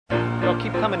you'll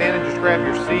keep coming in and just grab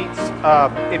your seats.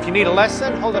 If you need a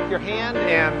lesson, hold up your hand.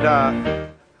 And I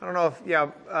don't know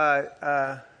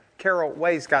if, Carol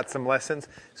Way's got some lessons.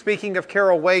 Speaking of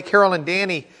Carol Way, Carol and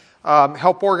Danny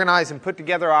help organize and put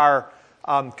together our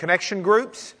connection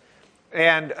groups.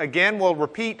 And again, we'll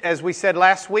repeat, as we said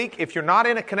last week, if you're not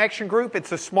in a connection group,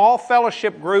 it's a small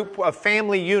fellowship group of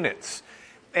family units.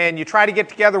 And you try to get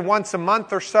together once a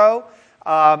month or so.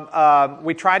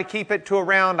 We try to keep it to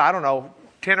around,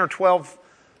 10 or 12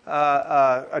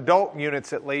 adult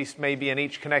units at least, maybe in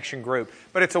each connection group.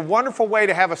 But it's a wonderful way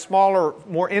to have a smaller,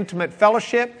 more intimate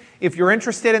fellowship. If you're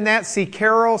interested in that, see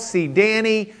Carol, see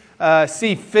Danny,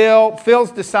 see Phil.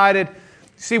 Phil's decided...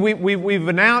 See, we've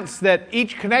announced that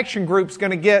each connection group's going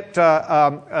to get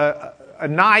a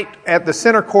night at the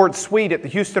Center Court Suite at the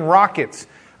Houston Rockets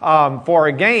for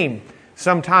a game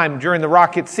sometime during the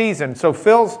Rocket season. So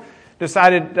Phil's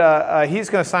decided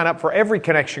he's going to sign up for every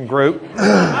connection group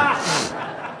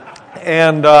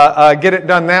and get it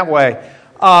done that way.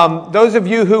 Those of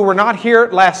you who were not here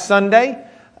last Sunday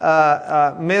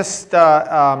missed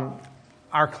our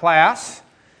class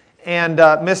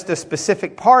and missed a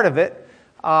specific part of it.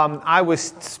 I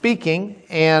was speaking,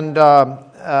 and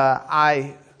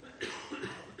I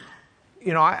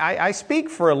speak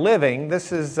for a living.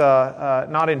 This is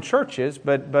not in churches,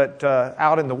 but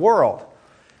out in the world.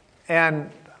 And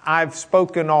I've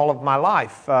spoken all of my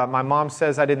life. My mom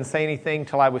says I didn't say anything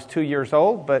till I was 2 years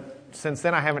old, but since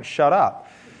then I haven't shut up.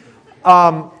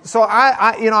 So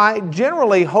I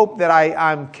generally hope that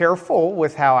I'm careful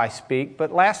with how I speak.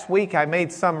 But last week I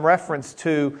made some reference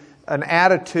to an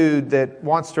attitude that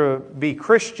wants to be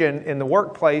Christian in the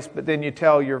workplace, but then you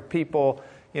tell your people,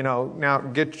 now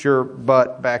get your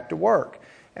butt back to work.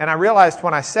 And I realized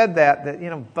when I said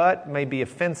that butt may be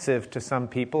offensive to some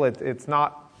people. It's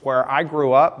not where I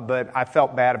grew up, but I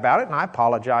felt bad about it, and I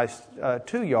apologized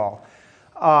to y'all.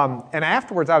 And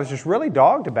afterwards, I was just really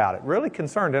dogged about it, really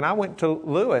concerned. And I went to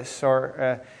Lewis,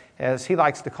 or as he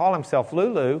likes to call himself,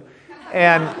 Lulu,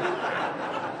 and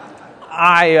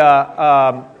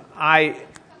I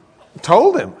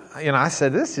told him, I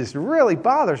said, this just really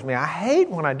bothers me. I hate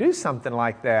when I do something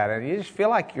like that. And you just feel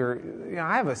like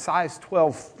I have a size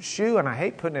 12 shoe and I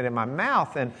hate putting it in my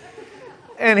mouth.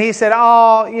 And he said,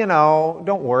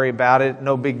 don't worry about it.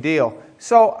 No big deal.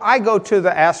 So I go to the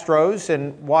Astros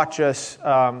and watch us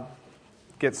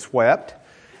get swept.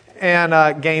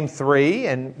 And Game 3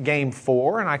 and Game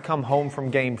 4, and I come home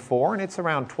from Game 4, and it's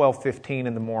around 12:15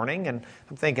 in the morning, and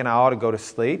I'm thinking I ought to go to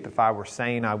sleep. If I were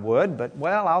sane, I would, but,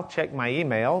 I'll check my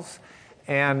emails.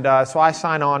 And so I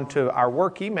sign on to our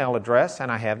work email address,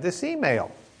 and I have this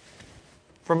email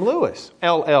from Lewis.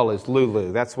 LL is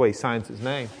Lulu. That's the way he signs his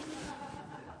name.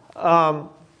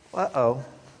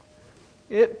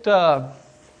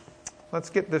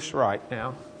 Let's get this right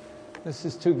now. This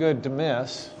is too good to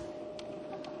miss.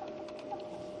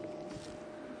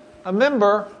 A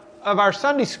member of our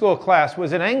Sunday school class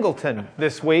was in Angleton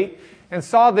this week and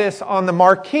saw this on the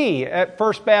marquee at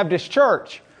First Baptist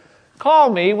Church. Call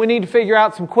me. We need to figure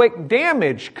out some quick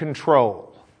damage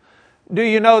control. Do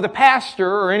you know the pastor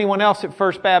or anyone else at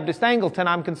First Baptist Angleton?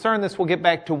 I'm concerned this will get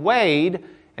back to Wade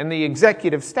and the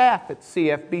executive staff at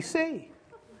CFBC.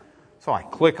 So I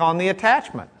click on the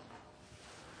attachment.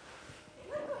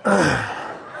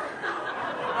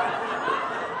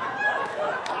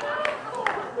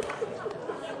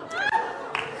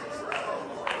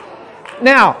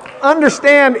 Now,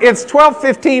 understand it's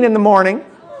 12:15 in the morning.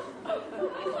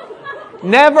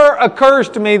 Never occurs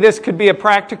to me this could be a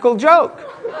practical joke.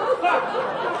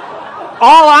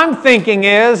 All I'm thinking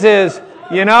is, if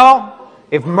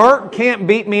Merck can't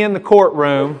beat me in the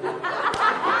courtroom,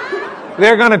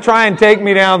 they're going to try and take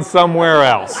me down somewhere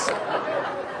else.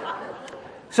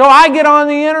 So I get on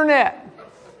the internet.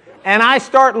 And I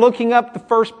start looking up the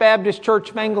First Baptist Church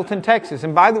of Angleton, Texas.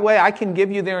 And by the way, I can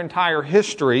give you their entire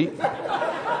history.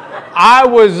 I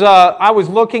was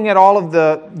looking at all of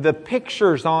the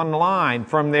pictures online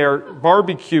from their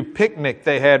barbecue picnic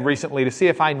they had recently to see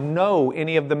if I know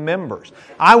any of the members.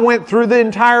 I went through the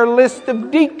entire list of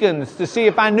deacons to see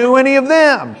if I knew any of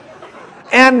them.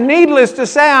 And needless to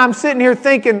say, I'm sitting here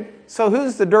thinking, so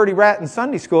who's the dirty rat in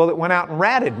Sunday school that went out and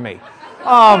ratted me?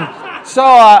 I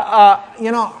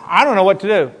don't know what to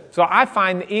do. So I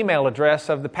find the email address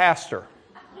of the pastor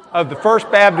of the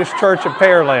First Baptist Church of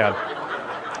Pearland.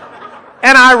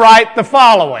 And I write the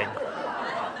following.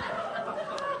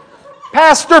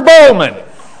 Pastor Bowman,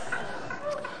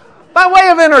 by way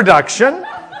of introduction,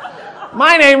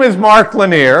 my name is Mark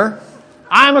Lanier.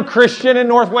 I'm a Christian in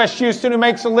Northwest Houston who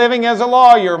makes a living as a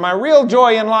lawyer. My real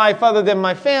joy in life, other than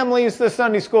my family, is the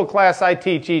Sunday school class I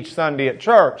teach each Sunday at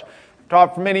church.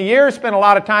 Taught for many years, spent a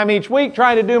lot of time each week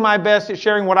trying to do my best at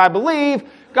sharing what I believe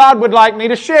God would like me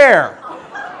to share.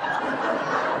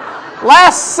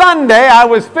 Last Sunday, I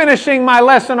was finishing my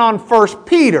lesson on 1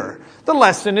 Peter. The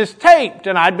lesson is taped,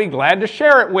 and I'd be glad to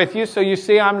share it with you so you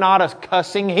see I'm not a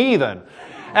cussing heathen,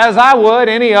 as I would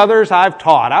any others I've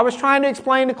taught. I was trying to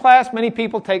explain to class many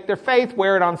people take their faith,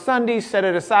 wear it on Sundays, set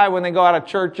it aside when they go out of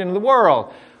church into the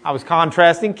world. I was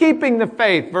contrasting keeping the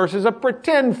faith versus a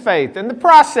pretend faith in the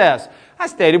process. I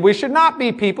stated we should not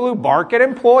be people who bark at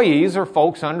employees or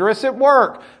folks under us at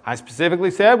work. I specifically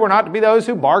said we're not to be those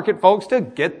who bark at folks to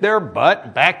get their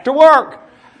butt back to work.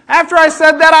 After I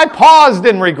said that, I paused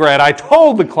in regret. I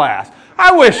told the class,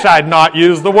 I wish I'd not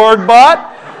used the word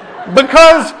but,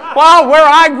 because while where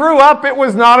I grew up it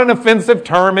was not an offensive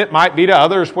term, it might be to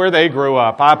others where they grew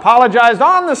up. I apologized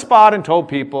on the spot and told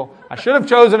people I should have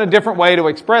chosen a different way to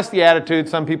express the attitude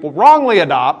some people wrongly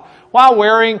adopt while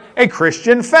wearing a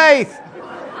Christian faith.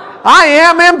 I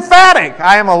am emphatic.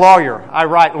 I am a lawyer. I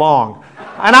write long.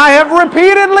 And I have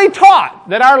repeatedly taught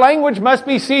that our language must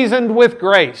be seasoned with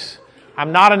grace.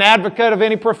 I'm not an advocate of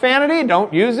any profanity.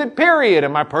 Don't use it, period,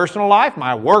 in my personal life,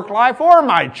 my work life, or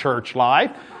my church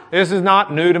life. This is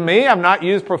not new to me. I've not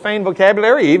used profane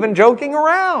vocabulary, even joking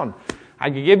around. I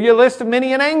could give you a list of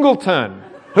many in Angleton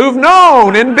who've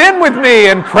known and been with me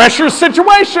in pressure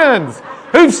situations,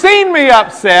 who've seen me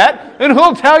upset, and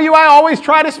who'll tell you I always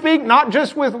try to speak not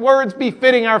just with words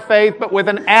befitting our faith, but with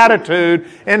an attitude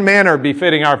and manner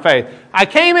befitting our faith. I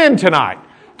came in tonight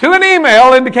to an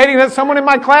email indicating that someone in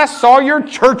my class saw your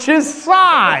church's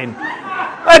sign.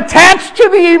 Attached to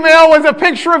the email was a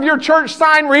picture of your church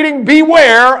sign reading,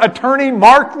 "Beware, Attorney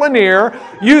Mark Lanier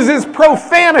uses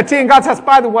profanity in God's house."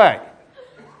 By the way,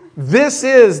 this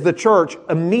is the church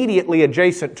immediately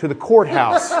adjacent to the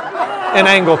courthouse in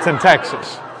Angleton,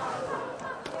 Texas.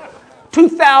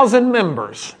 2,000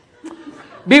 members.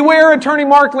 "Beware, Attorney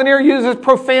Mark Lanier uses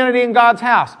profanity in God's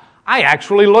house." I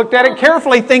actually looked at it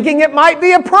carefully, thinking it might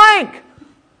be a prank.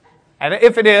 And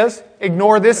if it is,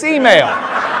 ignore this email.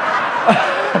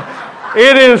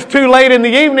 It is too late in the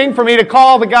evening for me to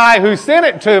call the guy who sent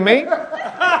it to me.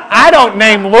 I don't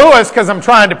name Lewis because I'm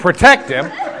trying to protect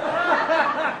him.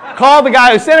 Call the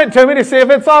guy who sent it to me to see if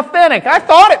it's authentic. I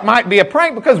thought it might be a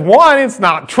prank because, one, it's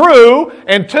not true,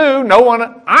 and two, no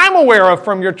one I'm aware of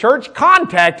from your church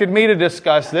contacted me to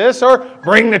discuss this or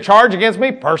bring the charge against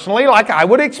me personally like I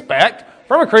would expect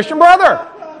from a Christian brother.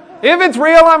 If it's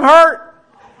real, I'm hurt.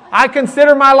 I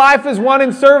consider my life as one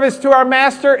in service to our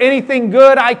Master. Anything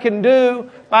good I can do,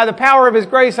 by the power of His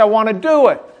grace, I want to do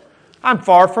it. I'm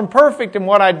far from perfect in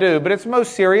what I do, but it's a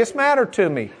most serious matter to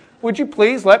me. Would you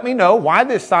please let me know why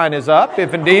this sign is up,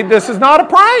 if indeed this is not a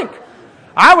prank?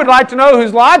 I would like to know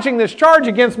who's lodging this charge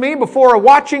against me before a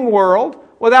watching world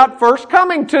without first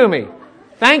coming to me.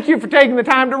 Thank you for taking the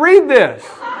time to read this.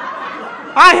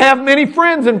 I have many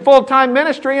friends in full-time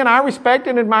ministry, and I respect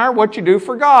and admire what you do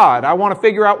for God. I want to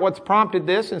figure out what's prompted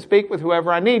this and speak with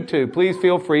whoever I need to. Please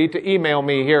feel free to email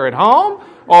me here at home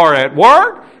or at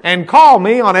work and call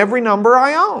me on every number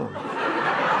I own.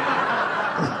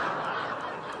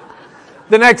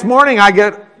 The next morning, I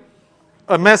get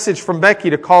a message from Becky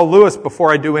to call Lewis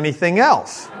before I do anything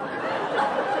else.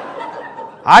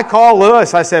 I call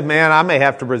Lewis. I said, "Man, I may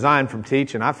have to resign from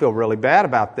teaching. I feel really bad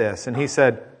about this." And he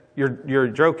said, You're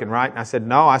joking, right? And I said,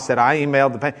 "No." I said, "I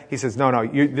emailed the..." He says, No,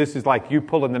 this is like you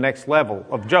pulling the next level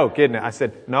of joke, isn't it?" I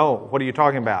said, "No, what are you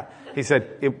talking about?" He said,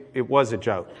 it was a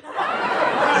joke.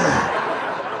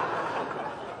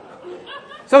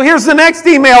 So here's the next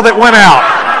email that went out.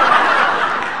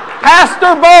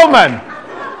 "Pastor Bowman,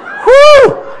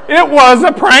 whew, it was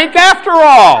a prank after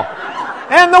all."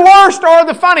 And the worst or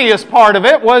the funniest part of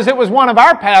it was one of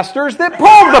our pastors that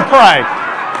pulled the prank.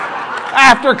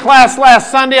 After class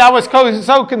last Sunday, I was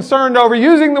so concerned over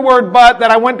using the word "but" that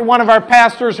I went to one of our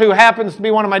pastors who happens to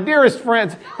be one of my dearest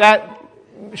friends. That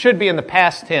should be in the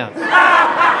past tense.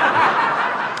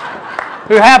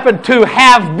 Who happened to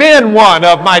have been one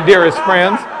of my dearest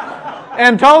friends.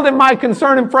 And told him my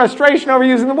concern and frustration over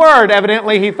using the word.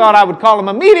 Evidently, he thought I would call him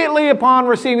immediately upon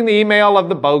receiving the email of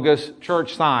the bogus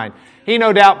church sign. He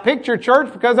no doubt picked your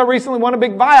church because I recently won a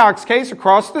big Vioxx case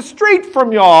across the street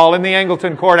from y'all in the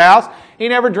Angleton courthouse. He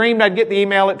never dreamed I'd get the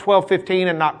email at 12:15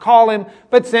 and not call him,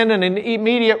 but send an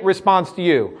immediate response to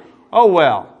you. Oh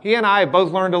well, he and I have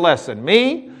both learned a lesson.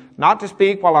 Me, not to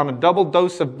speak while on a double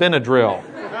dose of Benadryl.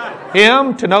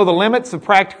 Him, to know the limits of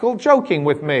practical joking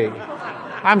with me.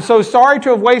 I'm so sorry to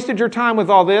have wasted your time with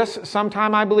all this.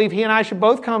 Sometime I believe he and I should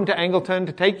both come to Angleton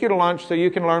to take you to lunch so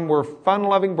you can learn we're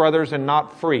fun-loving brothers and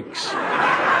not freaks.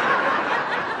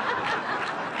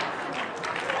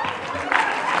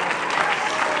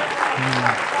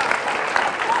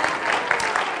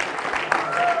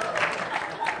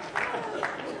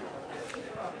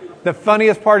 The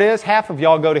funniest part is half of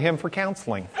y'all go to him for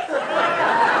counseling.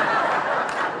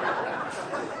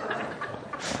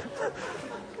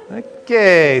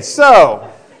 Okay,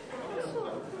 so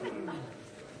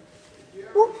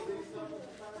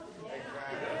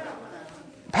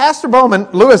Pastor Bowman,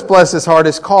 Lewis, bless his heart,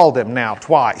 has called him now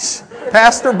twice.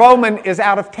 Pastor Bowman is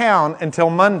out of town until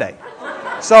Monday.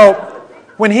 So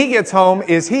when he gets home,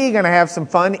 is he going to have some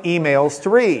fun emails to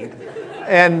read?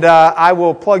 And I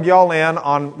will plug y'all in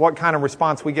on what kind of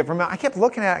response we get from him. I kept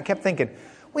looking at it, I kept thinking,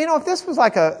 well, if this was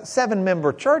like a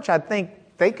 7-member church, I'd think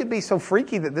they could be so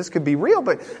freaky that this could be real.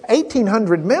 But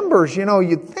 1,800 members,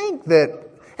 you'd think that,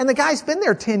 and the guy's been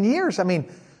there 10 years. I mean,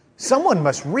 someone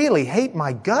must really hate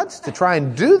my guts to try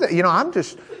and do that.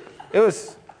 It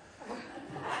was...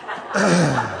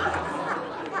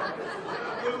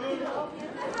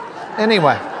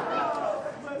 Anyway.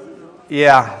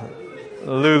 Yeah,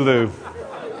 Lulu.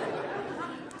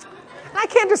 I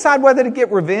can't decide whether to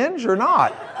get revenge or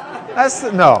not.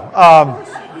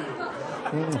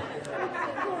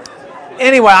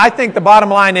 Anyway, I think the bottom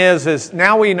line is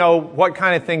now we know what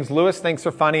kind of things Lewis thinks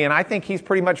are funny, and I think he's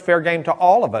pretty much fair game to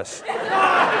all of us.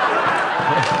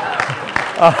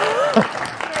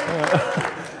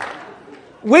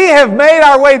 We have made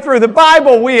our way through the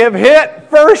Bible. We have hit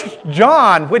 1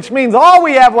 John, which means all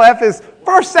we have left is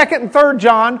 1st, 2nd, and 3rd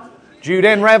John, Jude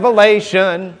and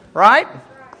Revelation, right?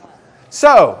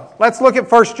 So, let's look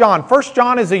at 1 John. 1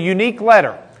 John is a unique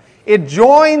letter. It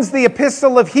joins the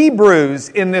Epistle of Hebrews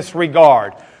in this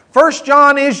regard. 1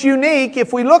 John is unique.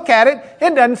 If we look at it,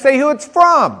 it doesn't say who it's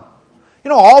from.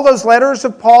 All those letters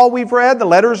of Paul we've read, the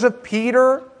letters of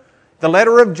Peter, the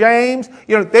letter of James,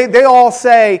 they all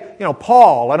say,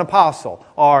 Paul, an apostle,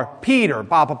 or Peter,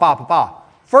 ba, ba, ba, ba, ba.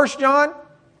 1 John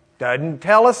doesn't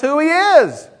tell us who he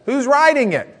is, who's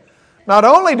writing it. Not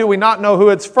only do we not know who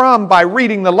it's from by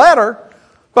reading the letter,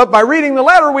 but by reading the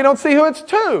letter, we don't see who it's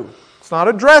to. It's not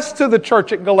addressed to the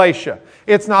church at Galatia.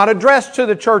 It's not addressed to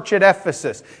the church at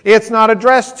Ephesus. It's not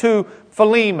addressed to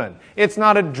Philemon. It's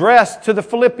not addressed to the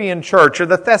Philippian church or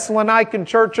the Thessalonican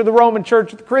church or the Roman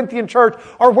church or the Corinthian church,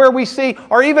 or where we see,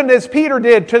 or even as Peter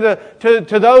did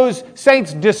to those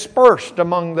saints dispersed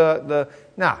among the.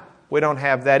 No, we don't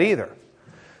have that either.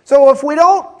 So if we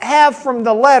don't have from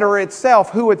the letter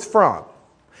itself who it's from,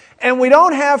 and we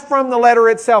don't have from the letter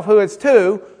itself who it's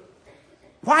to,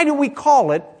 why do we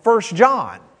call it 1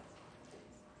 John?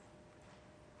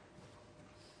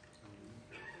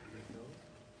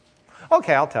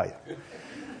 Okay, I'll tell you.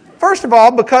 First of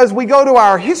all, because we go to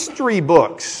our history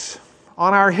books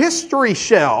on our history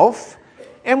shelf,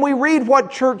 and we read what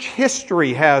church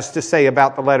history has to say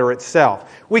about the letter itself.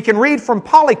 We can read from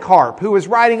Polycarp, who was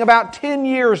writing about 10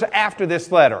 years after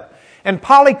this letter. And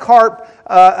Polycarp,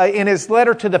 in his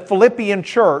letter to the Philippian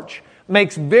church,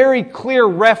 makes very clear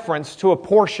reference to a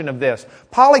portion of this.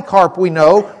 Polycarp, we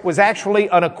know, was actually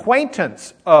an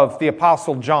acquaintance of the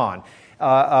Apostle John.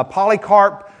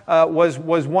 Polycarp was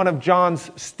one of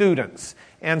John's students.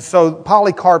 And so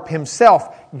Polycarp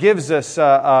himself gives us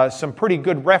some pretty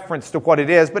good reference to what it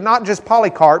is. But not just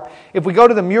Polycarp. If we go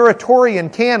to the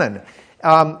Muratorian Canon,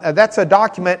 that's a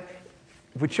document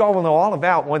which y'all will know all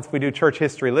about once we do church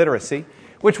history literacy,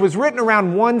 which was written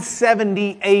around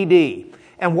 170 A.D.,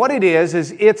 and what it is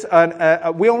it's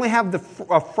we only have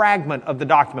a fragment of the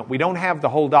document. We don't have the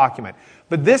whole document.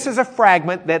 But this is a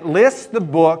fragment that lists the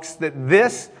books that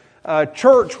this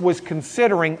church was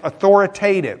considering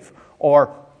authoritative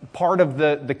or part of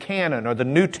the canon or the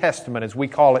New Testament as we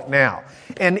call it now.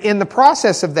 And in the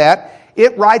process of that,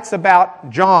 it writes about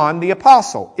John the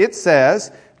Apostle. It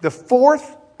says the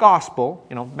fourth gospel,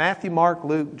 Matthew, Mark,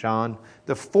 Luke, John,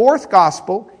 the fourth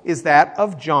gospel is that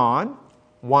of John,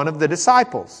 one of the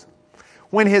disciples.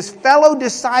 When his fellow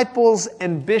disciples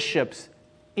and bishops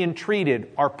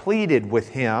entreated or pleaded with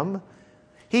him,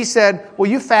 he said, "Will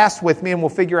you fast with me and we'll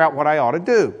figure out what I ought to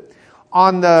do?"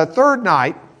 On the third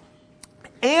night,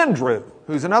 Andrew,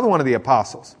 who's another one of the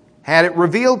apostles, had it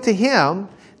revealed to him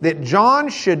that John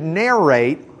should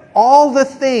narrate all the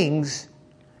things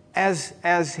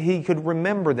as he could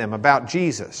remember them about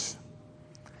Jesus.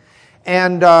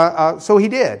 And so he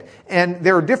did. And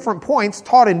there are different points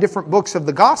taught in different books of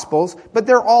the Gospels, but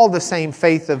they're all the same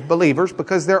faith of believers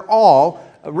because they're all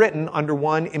written under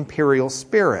one imperial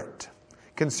spirit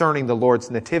concerning the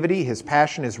Lord's nativity, His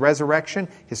passion, His resurrection,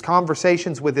 His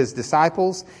conversations with His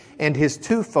disciples, and His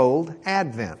twofold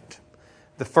advent.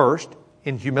 The first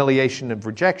in humiliation of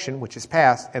rejection, which is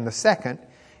past, and the second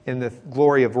in the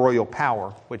glory of royal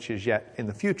power, which is yet in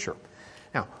the future.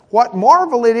 Now, what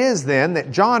marvel it is then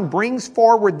that John brings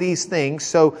forward these things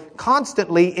so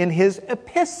constantly in his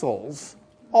epistles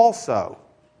also.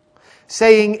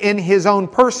 saying in his own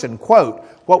person, quote,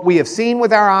 "What we have seen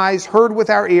with our eyes, heard with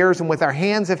our ears, and with our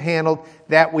hands have handled,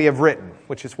 that we have written,"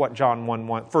 which is what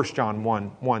 1 John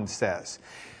 1 says.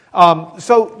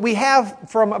 So we have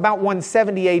from about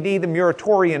 170 AD the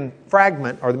Muratorian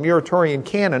fragment, or the Muratorian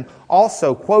canon,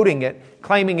 also quoting it,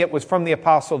 claiming it was from the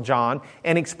Apostle John,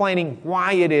 and explaining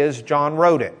why it is John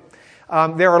wrote it.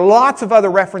 There are lots of other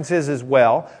references as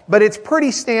well, but it's pretty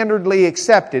standardly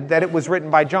accepted that it was written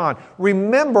by John.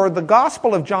 Remember, the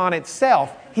Gospel of John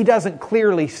itself, he doesn't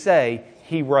clearly say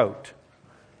he wrote,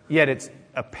 yet it's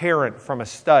apparent from a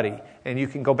study, and you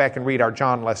can go back and read our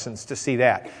John lessons to see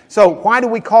that. So why do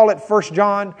we call it 1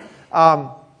 John?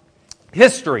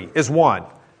 History is one.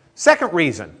 Second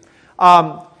reason,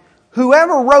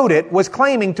 whoever wrote it was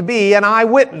claiming to be an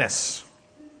eyewitness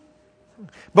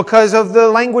because of the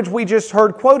language we just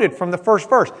heard quoted from the first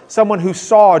verse. Someone who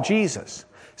saw Jesus,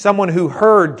 someone who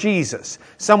heard Jesus,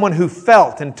 someone who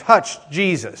felt and touched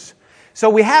Jesus. So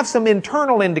we have some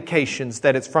internal indications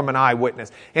that it's from an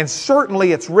eyewitness. And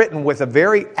certainly it's written with a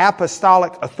very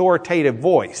apostolic, authoritative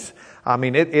voice. I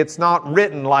mean, it's not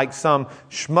written like some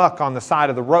schmuck on the side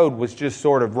of the road was just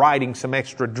sort of writing some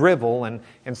extra drivel and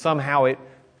somehow it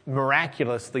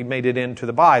miraculously made it into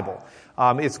the Bible.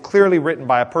 It's clearly written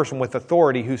by a person with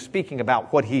authority who's speaking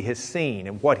about what he has seen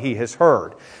and what he has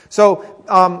heard. So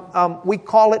we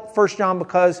call it 1 John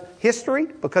because history,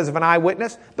 because of an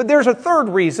eyewitness. But there's a third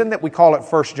reason that we call it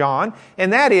 1 John,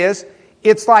 and that is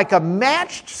it's like a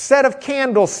matched set of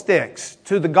candlesticks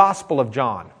to the Gospel of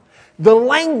John. The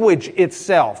language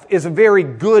itself is a very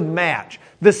good match.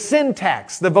 The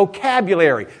syntax, the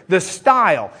vocabulary, the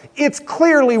style, it's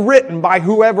clearly written by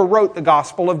whoever wrote the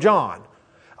Gospel of John.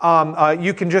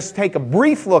 You can just take a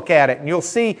brief look at it and you'll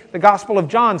see the Gospel of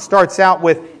John starts out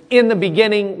with, "In the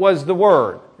beginning was the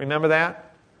Word." Remember that?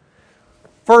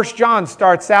 1 John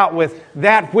starts out with,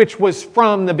 "That which was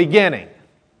from the beginning."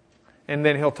 And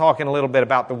then he'll talk in a little bit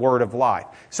about the Word of life.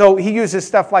 So he uses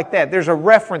stuff like that. There's a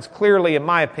reference clearly, in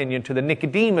my opinion, to the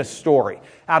Nicodemus story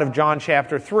out of John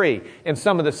chapter 3, and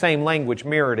some of the same language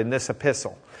mirrored in this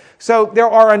epistle. So there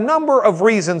are a number of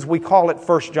reasons we call it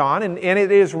 1 John, and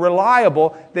it is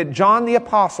reliable that John the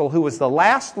Apostle, who was the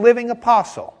last living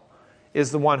apostle,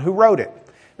 is the one who wrote it.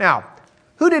 Now,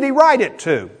 who did he write it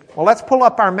to? Well, let's pull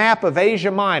up our map of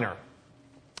Asia Minor.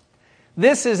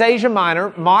 This is Asia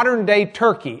Minor, modern-day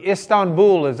Turkey.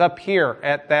 Istanbul is up here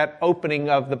at that opening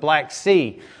of the Black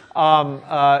Sea.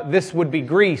 This would be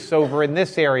Greece over in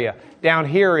this area. Down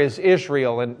here is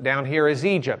Israel, and down here is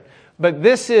Egypt. But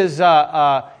there's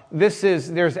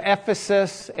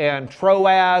Ephesus and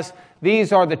Troas.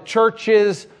 These are the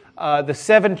churches, the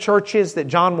 7 churches that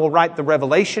John will write the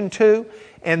Revelation to.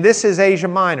 And this is Asia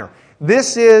Minor.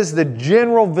 This is the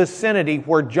general vicinity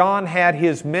where John had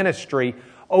his ministry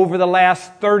over the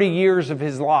last 30 years of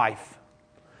his life.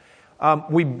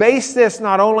 We base this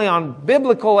not only on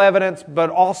biblical evidence, but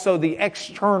also the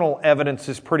external evidence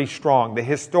is pretty strong. The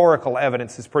historical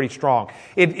evidence is pretty strong.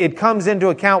 It comes into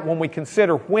account when we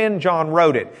consider when John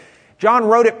wrote it. John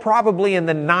wrote it probably in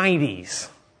the 90s.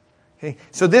 Okay?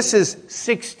 So this is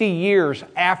 60 years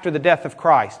after the death of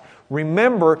Christ.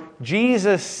 Remember,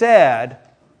 Jesus said,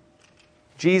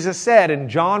 and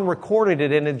John recorded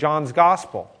it in John's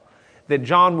Gospel, that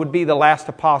John would be the last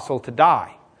apostle to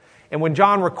die. And when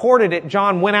John recorded it,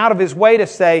 John went out of his way to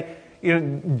say,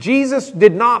 Jesus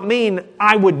did not mean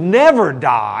I would never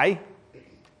die.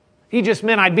 He just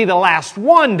meant I'd be the last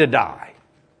one to die.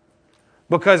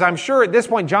 Because I'm sure at this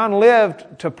point John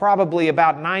lived to probably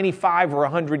about 95 or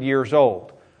 100 years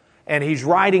old. And he's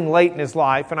writing late in his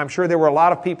life, and I'm sure there were a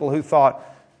lot of people who thought,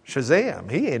 Shazam,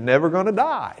 he ain't never going to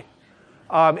die.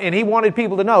 And he wanted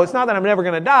people to know, it's not that I'm never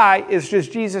going to die, it's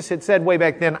just Jesus had said way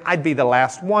back then, I'd be the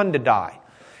last one to die.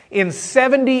 In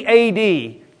 70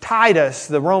 AD, Titus,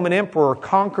 the Roman emperor,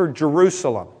 conquered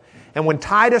Jerusalem. And when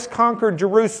Titus conquered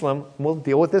Jerusalem, we'll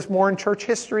deal with this more in church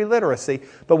history literacy,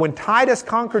 but when Titus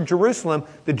conquered Jerusalem,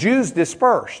 the Jews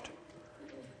dispersed.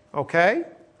 Okay?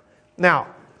 Now,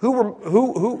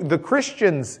 who the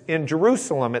Christians in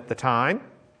Jerusalem at the time,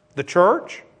 the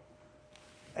church,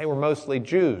 they were mostly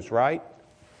Jews, right?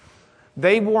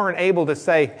 They weren't able to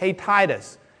say, hey,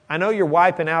 Titus, I know you're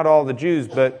wiping out all the Jews,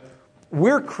 but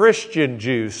we're Christian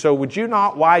Jews, so would you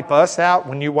not wipe us out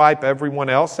when you wipe everyone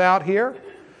else out here?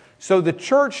 So the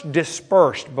church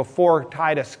dispersed before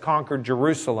Titus conquered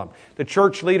Jerusalem. The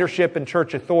church leadership and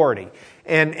church authority.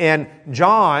 And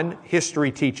John,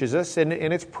 history teaches us, and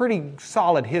it's pretty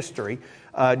solid history.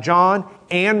 John,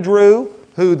 Andrew,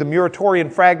 who the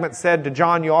Muratorian fragment said to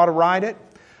John, you ought to write it.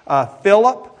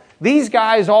 Philip, These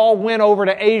guys all went over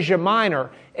to Asia Minor,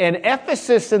 and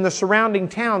Ephesus and the surrounding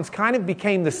towns kind of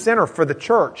became the center for the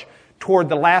church toward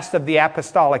the last of the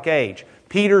apostolic age.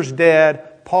 Peter's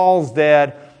dead, Paul's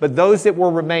dead, but those that were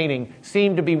remaining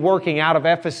seemed to be working out of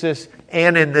Ephesus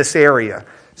and in this area.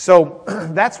 So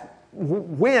that's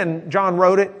when John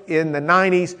wrote it in the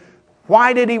 90s.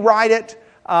 Why did he write it?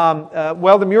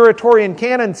 Well, the Muratorian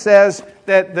canon says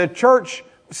that the church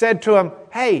said to him,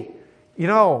 hey,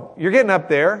 you're getting up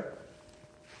there.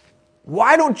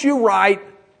 Why don't you write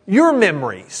your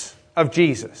memories of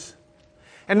Jesus?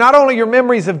 And not only your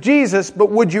memories of Jesus, but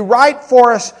would you write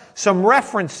for us some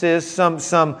references,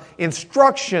 some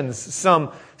instructions,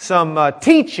 some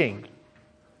teaching,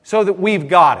 so that we've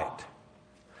got it?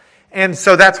 And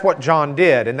so that's what John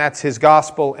did, and that's his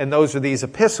gospel, and those are these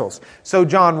epistles. So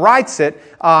John writes it.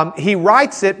 He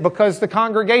writes it because the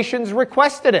congregations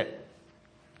requested it.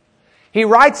 He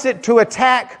writes it to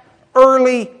attack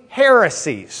early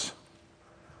heresies.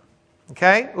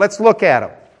 Okay, let's look at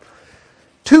them.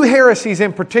 Two heresies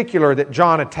in particular that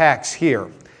John attacks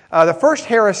here. The first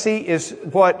heresy is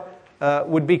what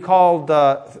would be called,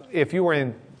 if you were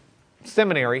in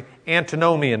seminary,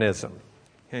 antinomianism.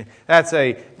 Okay? That's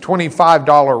a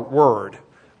 $25 word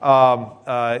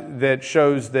that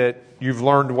shows that you've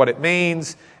learned what it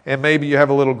means, and maybe you have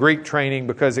a little Greek training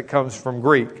because it comes from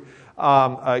Greek.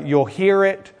 You'll hear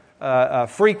it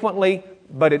frequently,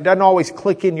 but it doesn't always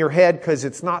click in your head because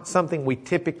it's not something we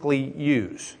typically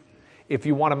use. If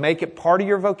you want to make it part of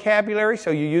your vocabulary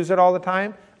so you use it all the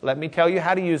time, let me tell you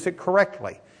how to use it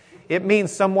correctly. It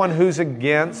means someone who's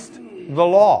against the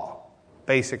law,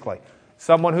 basically.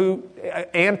 Someone who,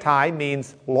 anti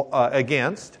means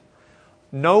against.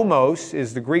 Nomos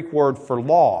is the Greek word for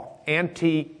law.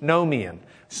 Antinomian.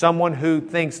 Someone who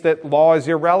thinks that law is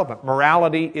irrelevant.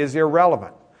 Morality is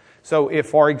irrelevant. So if,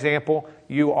 for example,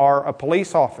 you are a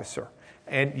police officer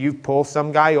and you pull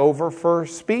some guy over for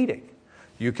speeding,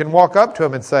 you can walk up to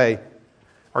him and say,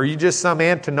 are you just some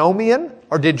antinomian,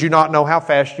 or did you not know how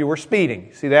fast you were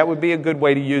speeding? See, that would be a good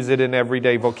way to use it in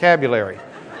everyday vocabulary.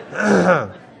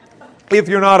 If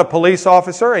you're not a police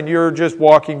officer and you're just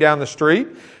walking down the street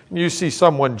and you see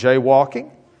someone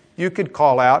jaywalking, you could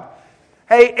call out,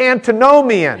 hey,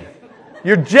 antinomian,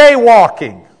 you're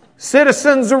jaywalking.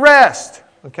 Citizen's arrest.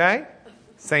 Okay?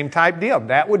 Same type deal.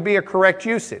 That would be a correct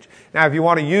usage. Now, if you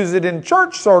want to use it in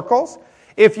church circles,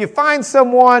 if you find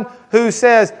someone who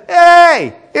says,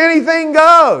 hey, anything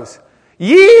goes,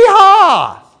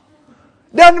 yeehaw,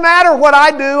 doesn't matter what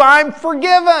I do, I'm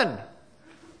forgiven.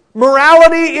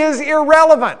 Morality is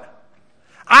irrelevant.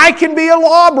 I can be a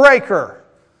lawbreaker.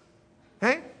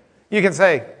 Okay? You can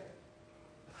say,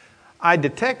 I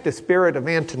detect a spirit of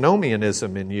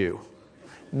antinomianism in you.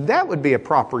 That would be a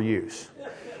proper use.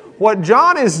 What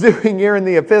John is doing here in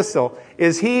the epistle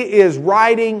is he is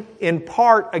writing in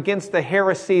part against the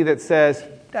heresy that says,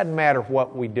 doesn't matter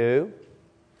what we do.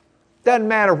 Doesn't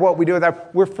matter what we do.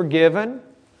 We're forgiven.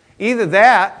 Either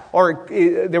that, or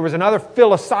there was another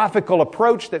philosophical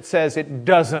approach that says it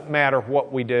doesn't matter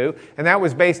what we do. And that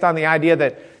was based on the idea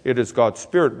that it is God's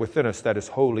Spirit within us that is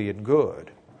holy and good.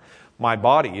 My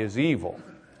body is evil.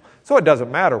 So it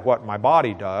doesn't matter what my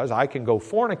body does. I can go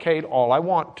fornicate all I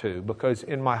want to because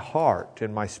in my heart,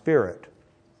 in my spirit,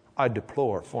 I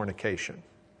deplore fornication.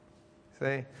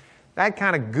 See? That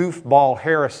kind of goofball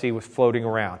heresy was floating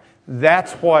around.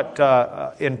 That's what,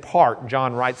 in part,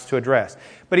 John writes to address.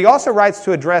 But he also writes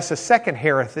to address a second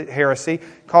heresy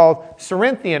called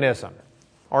Cerinthianism,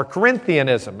 or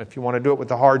Corinthianism, if you want to do it with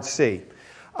the hard C.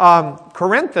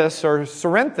 Corinthus, or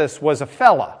Cerinthus, was a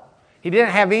fella. He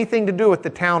didn't have anything to do with the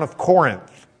town of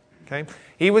Corinth. Okay?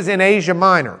 He was in Asia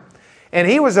Minor. And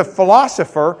he was a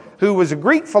philosopher who was a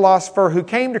Greek philosopher who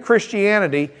came to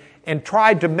Christianity and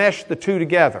tried to mesh the two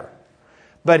together.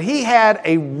 But he had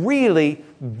a really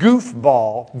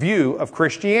goofball view of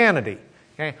Christianity.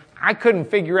 Okay? I couldn't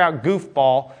figure out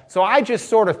goofball, so I just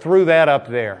sort of threw that up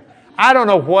there. I don't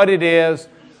know what it is,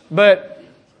 but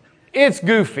it's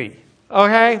goofy.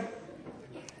 Okay?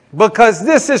 Because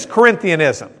this is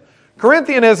Corinthianism.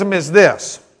 Corinthianism is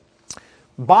this.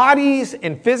 Bodies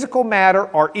and physical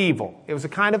matter are evil. It was a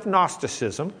kind of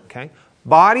Gnosticism. Okay?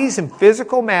 Bodies and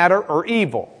physical matter are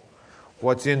evil.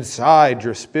 What's inside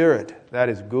your spirit, that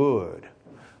is good.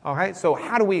 All right, so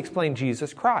how do we explain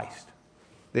Jesus Christ?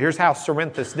 Here's how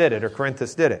Cerinthus did it, or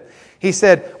Corinthus did it. He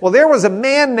said, well, there was a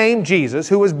man named Jesus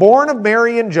who was born of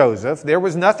Mary and Joseph. There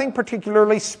was nothing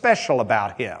particularly special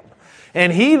about him.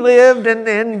 And he lived, and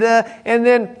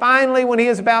then finally, when he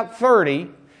is about 30,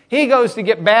 he goes to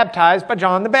get baptized by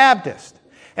John the Baptist.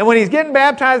 And when he's getting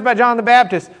baptized by John the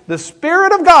Baptist, the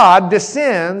Spirit of God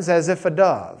descends as if a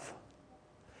dove.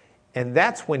 And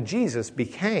that's when Jesus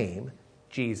became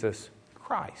Jesus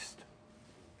Christ.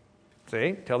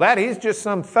 See? Till that, he's just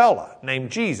some fella named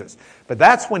Jesus. But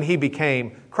that's when he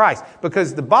became Christ.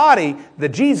 Because the body, the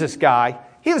Jesus guy,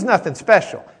 he was nothing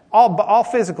special. All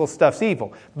physical stuff's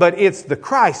evil. But it's the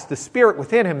Christ, the Spirit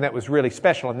within him that was really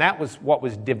special. And that was what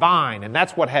was divine. And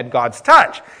that's what had God's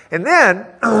touch. And then,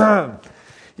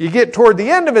 you get toward the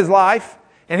end of his life,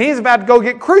 and he's about to go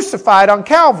get crucified on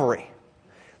Calvary.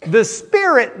 The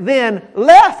Spirit then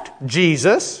left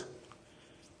Jesus.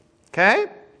 Okay?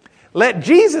 Let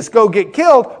Jesus go get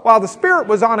killed while the Spirit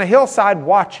was on a hillside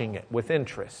watching it with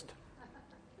interest.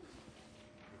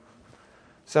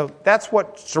 So that's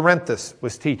what Cerinthus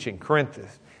was teaching.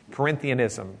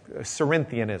 Cerinthianism.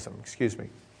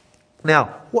 Now,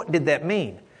 what did that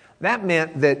mean? That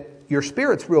meant that your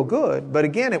spirit's real good, but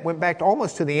again, it went back to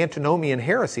almost to the antinomian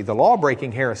heresy, the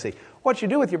law-breaking heresy. What you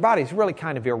do with your body is really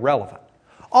kind of irrelevant.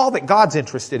 All that God's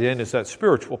interested in is that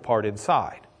spiritual part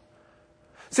inside.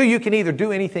 So you can either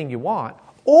do anything you want,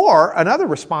 or another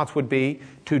response would be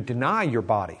to deny your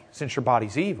body, since your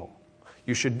body's evil.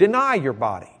 You should deny your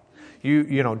body.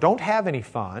 You know, don't have any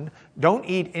fun. Don't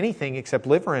eat anything except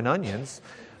liver and onions.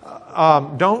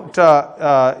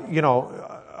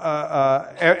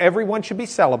 Everyone should be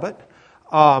celibate.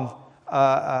 No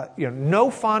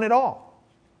fun at all.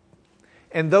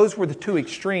 And those were the two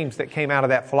extremes that came out of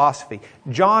that philosophy.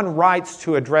 John writes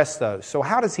to address those. So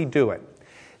how does he do it?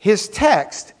 His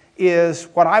text is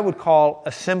what I would call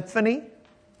a symphony,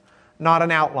 not an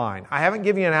outline. I haven't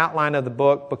given you an outline of the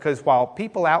book because while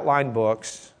people outline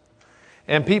books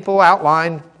and people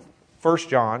outline 1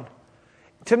 John,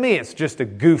 to me it's just a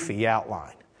goofy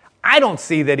outline. I don't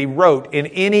see that he wrote in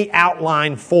any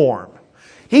outline form.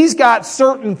 He's got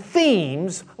certain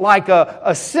themes, like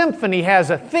a symphony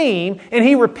has a theme, and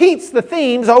he repeats the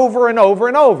themes over and over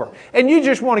and over. And you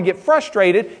just want to get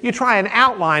frustrated, you try and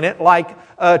outline it like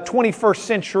a 21st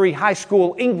century high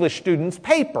school English student's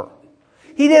paper.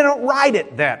 He didn't write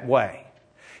it that way.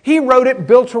 He wrote it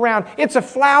built around, it's a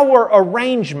flower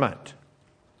arrangement.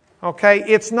 Okay?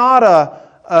 It's not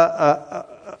a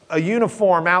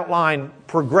uniform outline,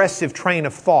 progressive train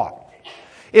of thought.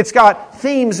 It's got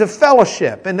themes of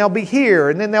fellowship, and they'll be here,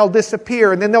 and then they'll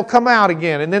disappear, and then they'll come out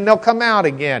again, and then they'll come out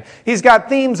again. He's got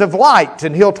themes of light,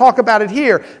 and he'll talk about it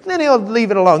here, and then he'll leave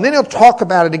it alone. Then he'll talk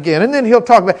about it again, and then he'll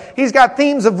talk about it. He's got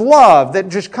themes of love that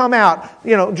just come out,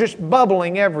 just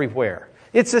bubbling everywhere.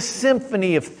 It's a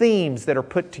symphony of themes that are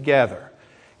put together.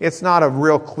 It's not a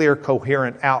real clear,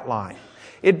 coherent outline.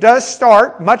 It does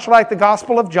start, much like the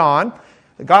Gospel of John.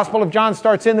 The Gospel of John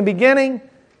starts in the beginning,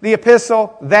 the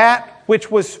epistle, that which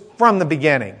was from the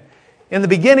beginning. In the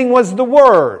beginning was the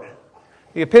Word.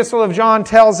 The epistle of John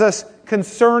tells us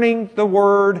concerning the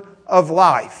Word of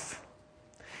life.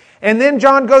 And then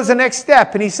John goes the next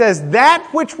step and he says, that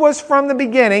which was from the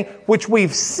beginning, which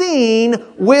we've seen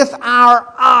with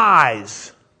our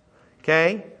eyes.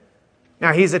 Okay?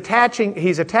 Now he's attacking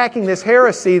this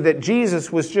heresy that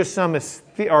Jesus was just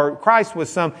Christ was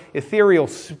some ethereal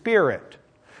spirit.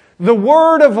 The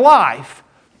Word of life,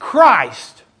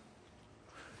 Christ,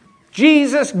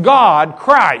 Jesus, God,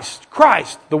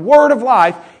 Christ, the Word of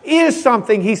life is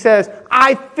something, he says,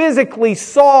 I physically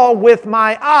saw with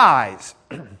my eyes.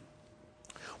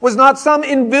 Was not some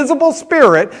invisible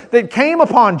spirit that came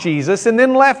upon Jesus and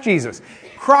then left Jesus.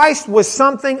 Christ was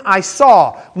something I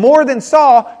saw. More than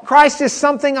saw, Christ is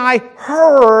something I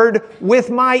heard with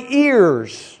my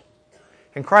ears.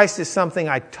 And Christ is something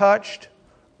I touched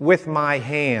with my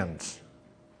hands.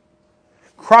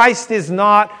 Christ is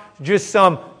not just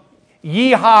some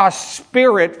yeehaw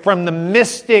spirit from the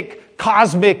mystic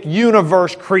cosmic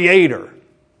universe creator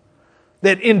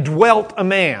that indwelt a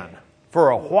man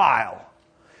for a while.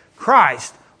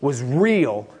 Christ was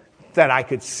real, that I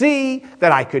could see,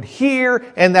 that I could hear,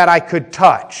 and that I could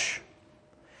touch.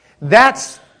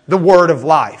 That's the Word of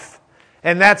life.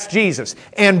 And that's Jesus.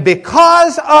 And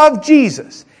because of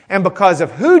Jesus, and because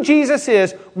of who Jesus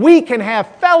is, we can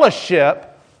have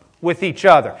fellowship with each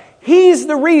other. He's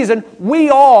the reason we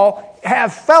all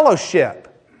have fellowship.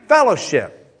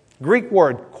 Fellowship. Greek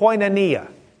word, koinonia.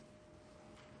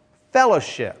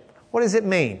 Fellowship. What does it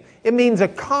mean? It means a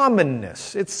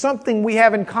commonness. It's something we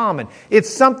have in common. It's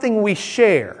something we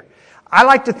share. I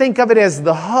like to think of it as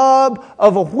the hub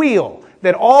of a wheel,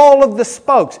 that all of the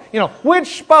spokes,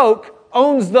 which spoke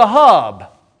owns the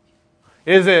hub?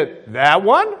 Is it that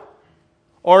one?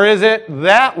 Or is it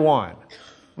that one?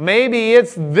 Maybe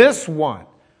it's this one.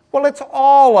 Well, it's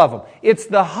all of them. It's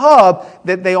the hub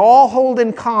that they all hold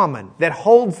in common, that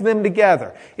holds them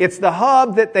together. It's the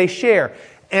hub that they share.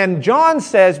 And John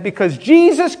says, because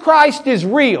Jesus Christ is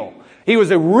real, He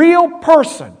was a real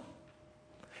person,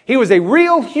 He was a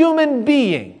real human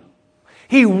being.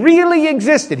 He really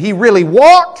existed. He really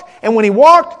walked, and when He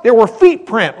walked, there were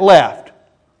footprints left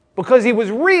because He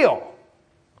was real.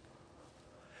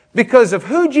 Because of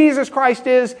who Jesus Christ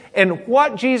is and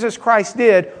what Jesus Christ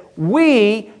did,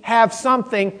 we have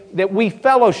something that we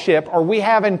fellowship or we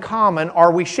have in common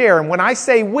or we share. And when I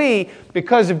say we,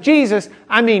 because of Jesus,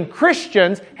 I mean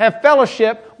Christians have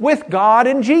fellowship with God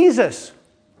and Jesus.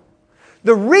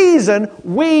 The reason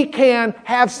we can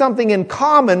have something in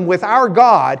common with our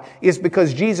God is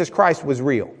because Jesus Christ was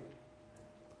real.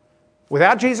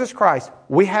 Without Jesus Christ,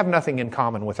 we have nothing in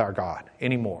common with our God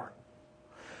anymore.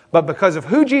 But because of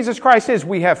who Jesus Christ is,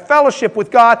 we have fellowship with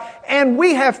God and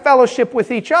we have fellowship with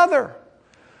each other.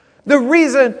 The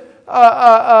reason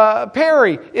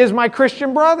Perry is my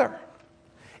Christian brother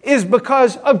is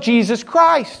because of Jesus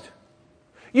Christ.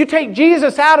 You take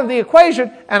Jesus out of the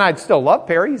equation, and I'd still love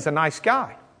Perry. He's a nice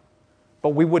guy. But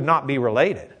we would not be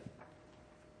related.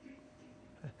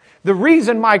 The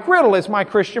reason Mike Riddle is my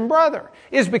Christian brother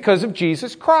is because of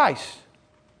Jesus Christ.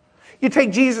 You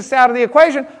take Jesus out of the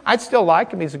equation, I'd still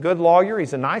like him. He's a good lawyer.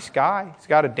 He's a nice guy. He's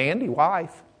got a dandy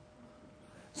wife.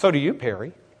 So do you,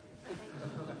 Perry.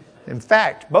 In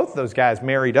fact, both of those guys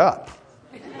married up.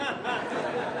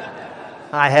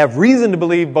 I have reason to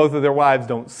believe both of their wives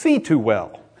don't see too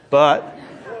well. But,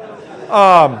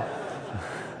 of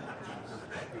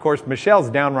course, Michelle's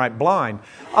downright blind.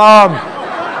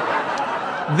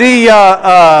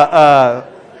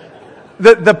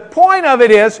 The point of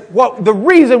it is, the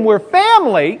reason we're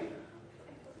family,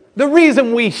 the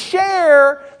reason we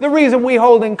share, the reason we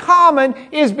hold in common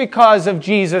is because of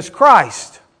Jesus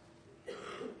Christ.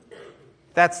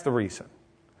 That's the reason.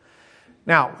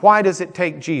 Now, why does it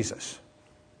take Jesus?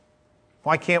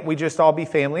 Why can't we just all be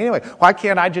family anyway? Why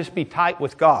can't I just be tight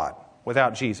with God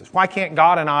without Jesus? Why can't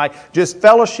God and I just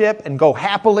fellowship and go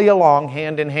happily along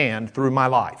hand in hand through my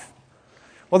life?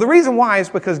 Well, the reason why is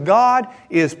because God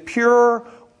is pure,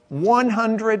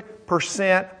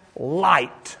 100%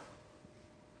 light.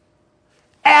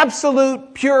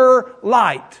 Absolute pure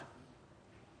light.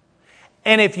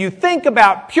 And if you think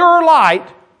about pure light,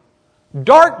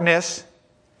 darkness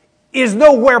is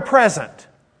nowhere present.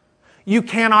 You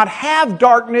cannot have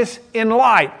darkness in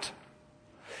light.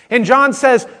 And John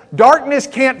says, darkness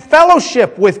can't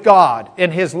fellowship with God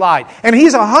in His light. And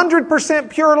He's 100%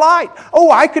 pure light.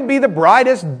 Oh, I could be the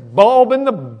brightest bulb in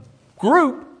the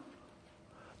group.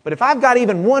 But if I've got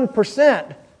even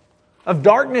 1% of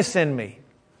darkness in me,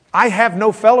 I have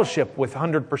no fellowship with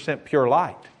 100% pure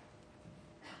light.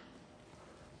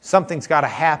 Something's got to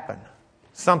happen.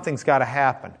 Something's got to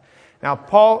happen. Now,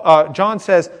 John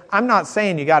says, I'm not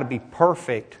saying you got to be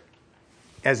perfect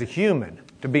as a human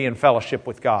to be in fellowship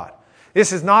with God.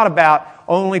 This is not about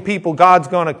only people God's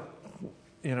going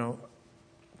to,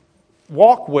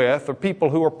 walk with or people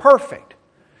who are perfect.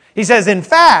 He says, in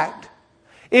fact,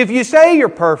 if you say you're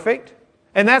perfect,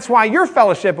 and that's why you're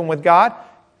fellowshipping with God,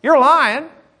 you're lying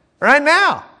right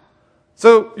now.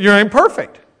 So you're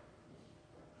imperfect.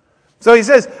 So he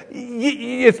says,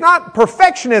 it's not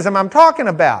perfectionism I'm talking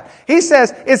about. He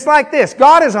says, it's like this.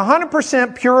 God is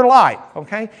 100% pure light,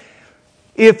 okay?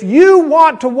 If you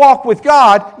want to walk with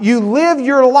God, you live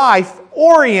your life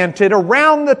oriented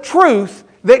around the truth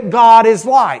that God is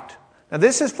light. Now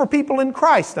this is for people in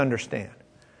Christ to understand.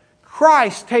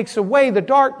 Christ takes away the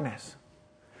darkness.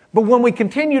 But when we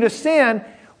continue to sin,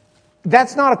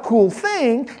 that's not a cool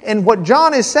thing. And what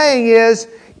John is saying is,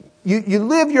 you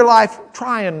live your life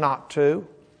trying not to.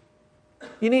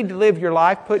 You need to live your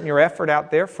life putting your effort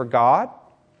out there for God.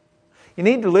 You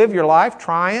need to live your life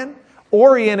trying,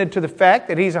 oriented to the fact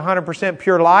that He's 100%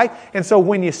 pure light. And so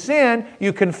when you sin,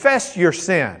 you confess your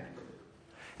sin.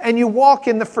 And you walk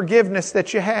in the forgiveness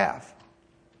that you have.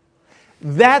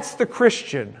 That's the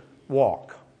Christian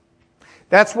walk.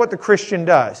 That's what the Christian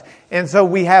does. And so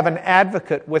we have an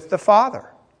advocate with the Father.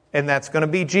 And that's going to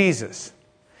be Jesus.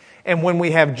 And when we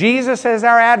have Jesus as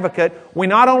our advocate, we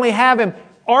not only have Him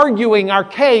arguing our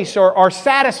case or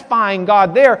satisfying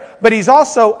God there, but He's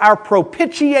also our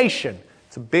propitiation.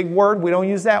 It's a big word. We don't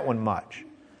use that one much.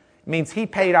 It means He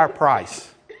paid our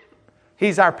price.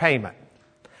 He's our payment.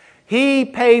 He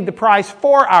paid the price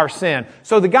for our sin.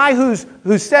 So the guy who's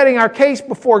setting our case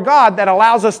before God that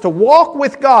allows us to walk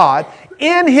with God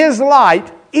in His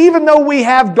light, even though we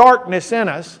have darkness in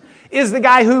us, is the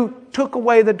guy who took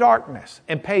away the darkness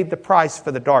and paid the price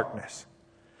for the darkness.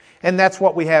 And that's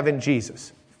what we have in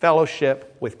Jesus.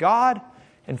 Fellowship with God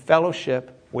and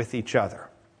fellowship with each other.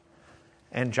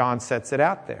 And John sets it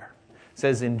out there. It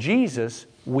says, in Jesus,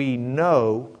 we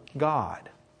know God.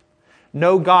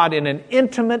 Know God in an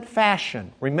intimate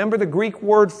fashion. Remember the Greek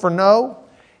word for know?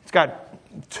 It's got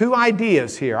two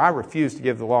ideas here. I refuse to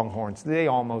give the Longhorns. They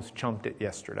almost chumped it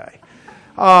yesterday.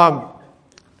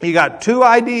 You got two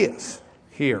ideas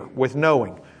here with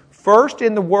knowing. First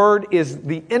in the Word is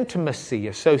the intimacy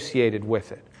associated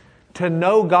with it. To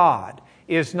know God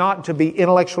is not to be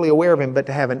intellectually aware of Him, but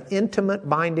to have an intimate,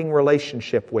 binding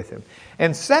relationship with Him.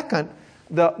 And second,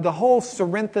 the whole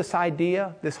Cerinthus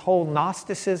idea, this whole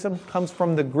Gnosticism, comes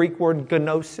from the Greek word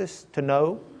gnosis, to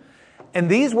know. And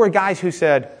these were guys who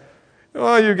said,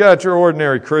 oh, you got your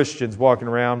ordinary Christians walking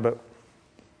around, but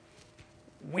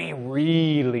we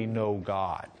really know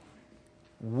God.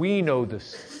 We know the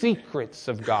secrets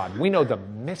of God. We know the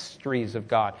mysteries of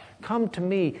God. Come to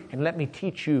me and let me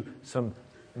teach you some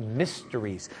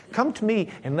mysteries. Come to me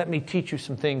and let me teach you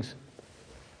some things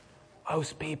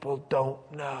most people don't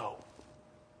know.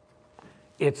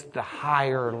 It's the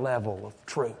higher level of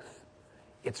truth.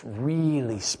 It's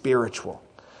really spiritual.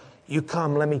 You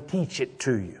come, let me teach it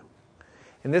to you.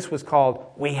 And this was called,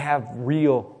 we have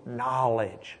real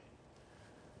knowledge.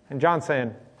 And John's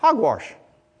saying, hogwash.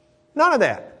 None of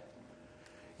that.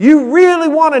 You really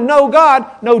want to know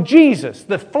God? Know Jesus,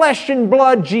 the flesh and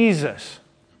blood Jesus.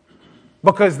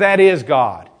 Because that is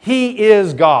God. He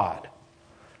is God.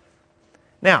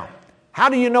 Now, how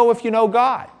do you know if you know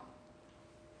God?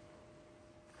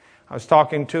 I was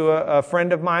talking to a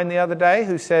friend of mine the other day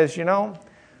who says,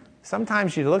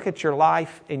 sometimes you look at your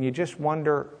life and you just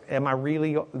wonder, am I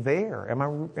really there? Am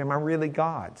I really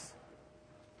God's?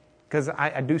 Because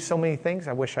I do so many things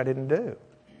I wish I didn't do.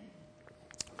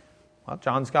 Well,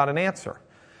 John's got an answer.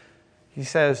 He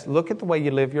says, look at the way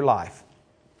you live your life,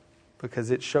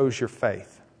 because it shows your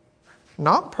faith.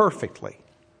 Not perfectly,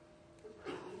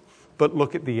 but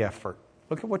look at the effort.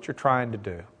 Look at what you're trying to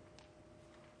do.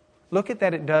 Look at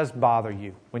that it does bother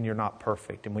you when you're not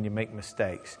perfect and when you make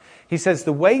mistakes. He says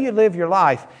the way you live your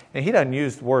life, and he doesn't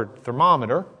use the word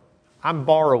thermometer. I'm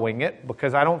borrowing it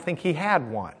because I don't think he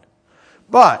had one.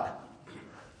 But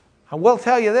I will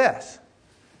tell you this.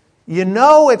 You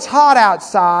know it's hot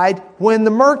outside when the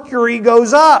mercury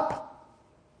goes up.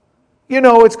 You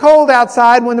know it's cold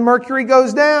outside when the mercury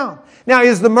goes down. Now,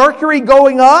 is the mercury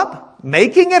going up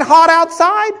making it hot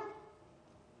outside?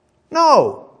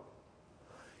 No.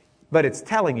 But it's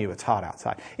telling you it's hot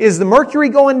outside. Is the mercury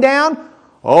going down?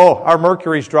 Oh, our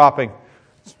mercury's dropping.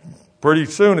 Pretty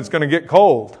soon it's going to get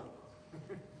cold.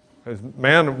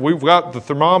 Man, we've got the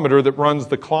thermometer that runs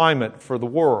the climate for the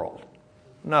world.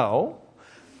 No.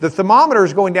 The thermometer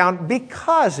is going down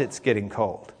because it's getting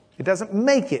cold. It doesn't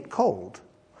make it cold.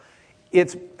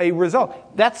 It's a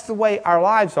result. That's the way our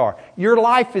lives are. Your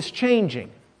life is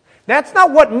changing. That's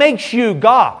not what makes you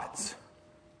God's.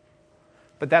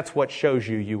 But that's what shows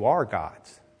you you are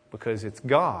God's, because it's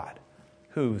God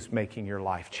who's making your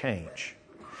life change.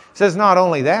 He says not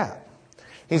only that.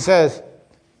 He says,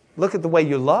 look at the way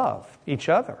you love each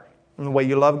other and the way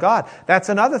you love God. That's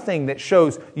another thing that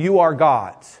shows you are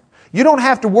God's. You don't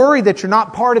have to worry that you're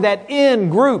not part of that in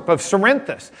group of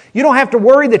Cerinthus. You don't have to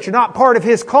worry that you're not part of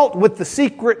his cult with the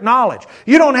secret knowledge.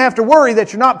 You don't have to worry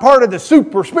that you're not part of the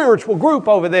super spiritual group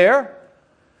over there,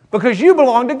 because you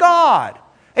belong to God.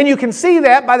 And you can see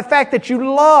that by the fact that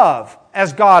you love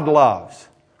as God loves.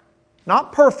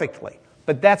 Not perfectly,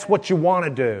 but that's what you want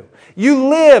to do. You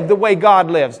live the way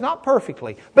God lives. Not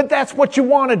perfectly, but that's what you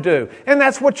want to do. And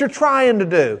that's what you're trying to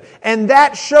do. And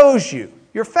that shows you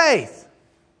your faith.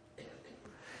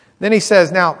 Then he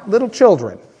says, now, little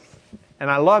children. And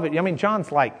I love it. I mean, John's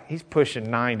he's pushing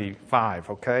 95,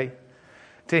 okay?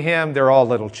 To him, they're all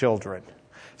little children.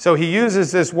 So he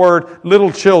uses this word,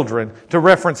 little children, to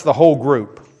reference the whole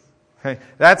group. Okay?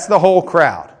 That's the whole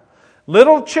crowd.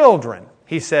 Little children,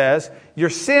 he says,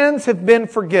 your sins have been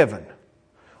forgiven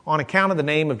on account of the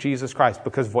name of Jesus Christ,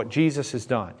 because of what Jesus has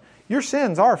done. Your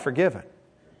sins are forgiven.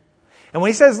 And when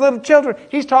he says little children,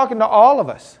 he's talking to all of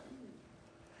us.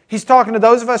 He's talking to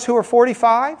those of us who are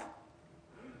 45.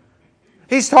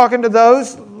 He's talking to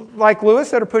those like Lewis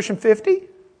that are pushing 50.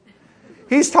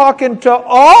 He's talking to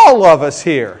all of us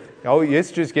here. Oh,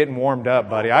 it's just getting warmed up,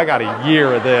 buddy. I got a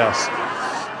year of this.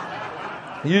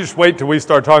 You just wait till we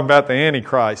start talking about the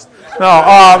Antichrist. No,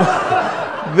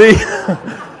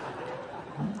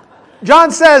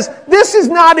 John says, this is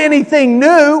not anything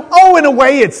new. Oh, in a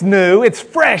way it's new. It's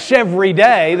fresh every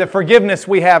day, the forgiveness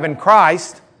we have in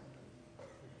Christ.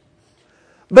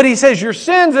 But he says, your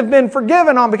sins have been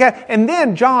forgiven on behalf. And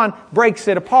then John breaks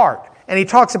it apart. And he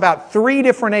talks about 3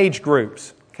 different age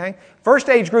groups. Okay? First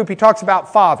age group, he talks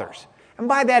about fathers. And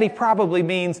by that he probably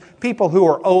means people who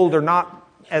are older, not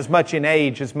as much in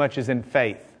age as much as in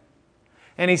faith.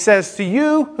 And he says, to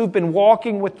you who've been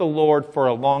walking with the Lord for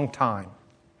a long time,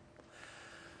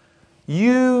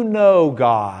 You know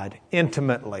God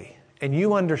intimately, and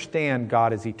you understand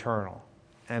God is eternal.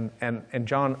 And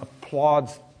John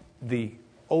applauds the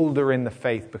older in the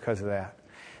faith because of that.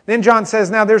 Then John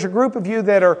says, now there's a group of you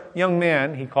that are young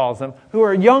men, he calls them, who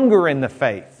are younger in the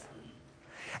faith.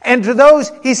 And to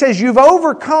those, he says, you've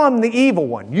overcome the evil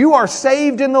one. You are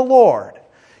saved in the Lord.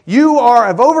 You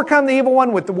have overcome the evil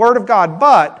one with the Word of God.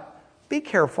 But be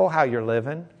careful how you're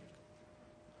living.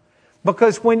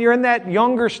 Because when you're in that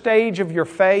younger stage of your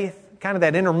faith, kind of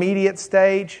that intermediate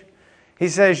stage, he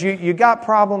says you got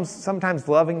problems sometimes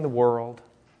loving the world.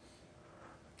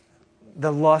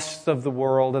 The lusts of the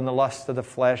world and the lusts of the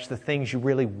flesh, the things you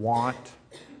really want.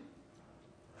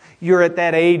 You're at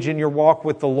that age in your walk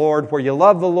with the Lord where you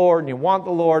love the Lord and you want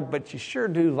the Lord, but you sure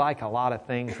do like a lot of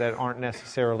things that aren't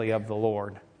necessarily of the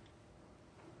Lord.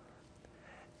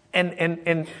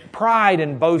 And pride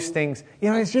and boastings,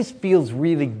 it just feels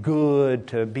really good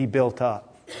to be built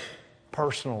up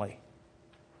personally.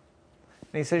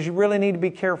 And he says you really need to be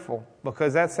careful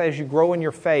because that's as you grow in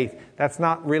your faith, that's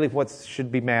not really what should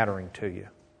be mattering to you.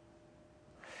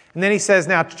 And then he says,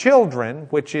 now children,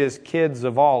 which is kids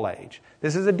of all age.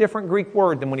 This is a different Greek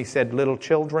word than when he said little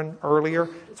children earlier.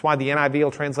 That's why the NIV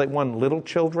will translate one little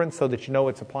children so that you know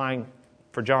it's applying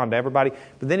for John to everybody.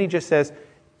 But then he just says,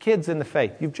 kids in the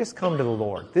faith, you've just come to the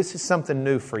Lord. This is something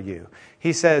new for you.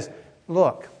 He says,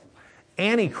 look,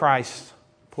 antichrists,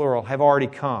 plural, have already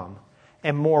come,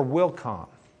 and more will come.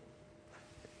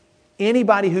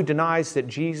 Anybody who denies that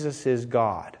Jesus is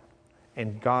God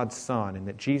and God's Son and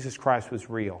that Jesus Christ was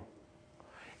real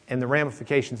and the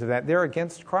ramifications of that, they're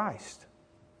against Christ.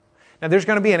 Now, there's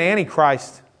going to be an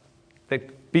antichrist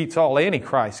that beats all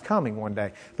antichrists coming one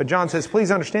day. But John says, please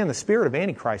understand the spirit of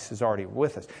antichrist is already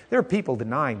with us. There are people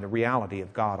denying the reality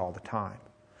of God all the time.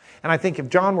 And I think if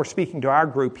John were speaking to our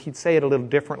group, he'd say it a little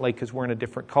differently because we're in a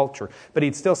different culture. But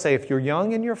he'd still say, if you're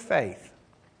young in your faith,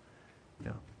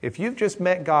 if you've just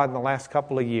met God in the last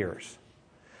couple of years,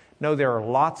 know there are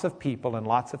lots of people and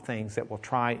lots of things that will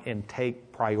try and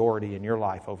take priority in your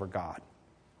life over God.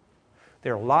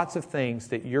 There are lots of things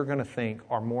that you're going to think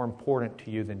are more important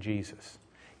to you than Jesus.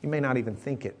 You may not even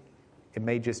think it. It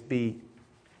may just be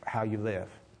how you live.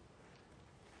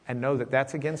 And know that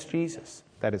that's against Jesus.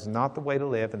 That is not the way to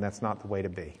live, and that's not the way to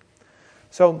be.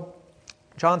 So,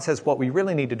 John says what we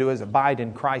really need to do is abide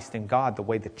in Christ and God the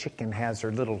way the chicken has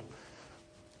her little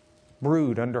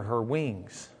brood under her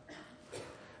wings.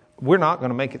 We're not going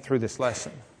to make it through this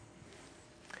lesson.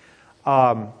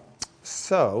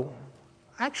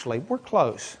 Actually, we're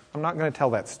close. I'm not going to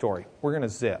tell that story. We're going to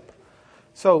zip.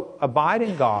 So, abide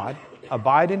in God,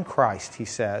 abide in Christ, he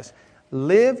says.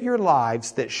 Live your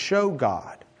lives that show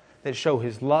God, that show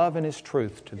His love and His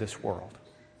truth to this world.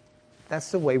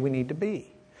 That's the way we need to be.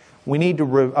 We need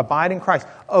to abide in Christ.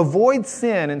 Avoid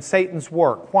sin and Satan's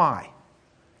work. Why?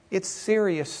 It's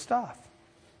serious stuff.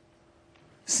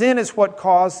 Sin is what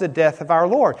caused the death of our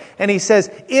Lord. And he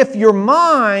says, if you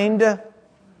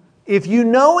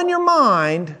know in your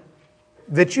mind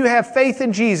that you have faith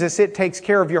in Jesus, it takes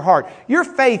care of your heart. Your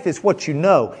faith is what you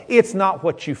know. It's not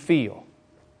what you feel.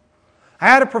 I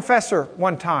had a professor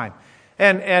one time,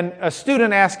 and a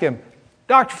student asked him,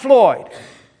 Dr. Floyd,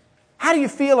 how do you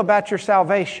feel about your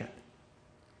salvation?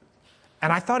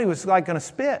 And I thought he was like going to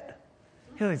spit.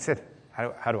 He said,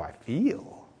 how do I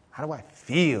feel? How do I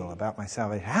feel about my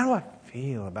salvation? How do I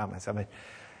feel about my salvation?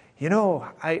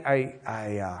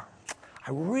 I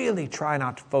really try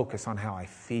not to focus on how I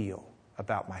feel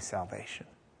about my salvation.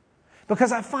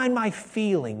 Because I find my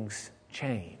feelings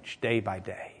change day by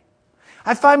day.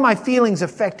 I find my feelings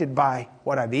affected by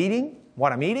what I'm eating.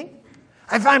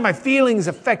 I find my feelings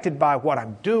affected by what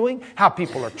I'm doing, how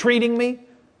people are treating me,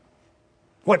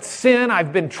 what sin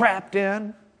I've been trapped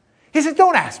in. He said,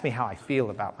 don't ask me how I feel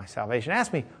about my salvation.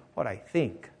 Ask me what I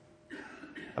think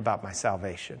about my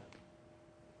salvation.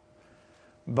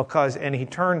 And he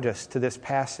turned us to this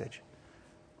passage.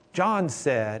 John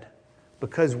said,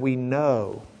 because we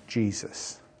know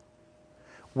Jesus,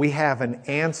 we have an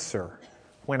answer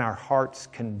when our hearts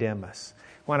condemn us.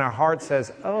 When our heart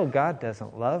says, oh, God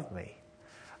doesn't love me.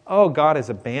 Oh, God has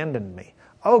abandoned me.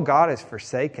 Oh, God has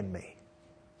forsaken me.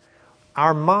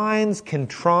 Our minds can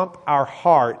trump our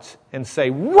hearts and say,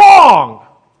 wrong!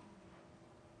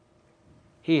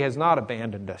 He has not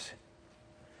abandoned us.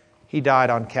 He died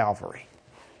on Calvary.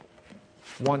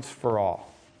 Once for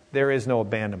all. There is no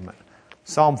abandonment.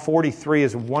 Psalm 43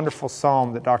 is a wonderful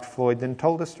psalm that Dr. Floyd then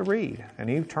told us to read. And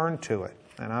he turned to it.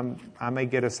 And I may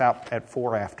get us out at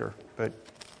 4 after, but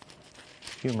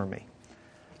humor me.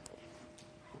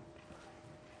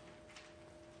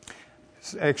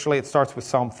 Actually, it starts with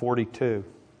Psalm 42.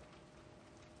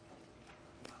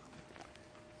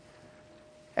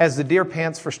 As the deer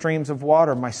pants for streams of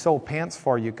water, my soul pants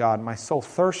for you, God. My soul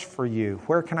thirsts for you.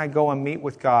 Where can I go and meet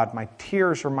with God? My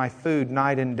tears are my food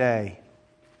night and day.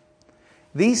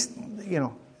 These,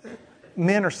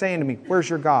 men are saying to me, where's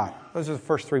your God? Those are the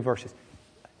first 3 verses.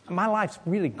 My life's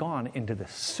really gone into the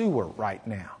sewer right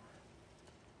now.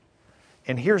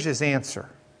 And here's his answer.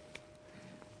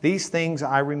 These things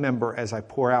I remember as I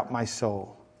pour out my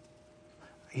soul.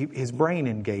 His brain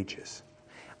engages.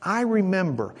 I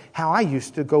remember how I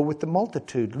used to go with the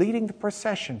multitude, leading the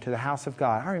procession to the house of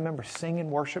God. I remember singing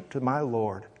worship to my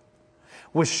Lord.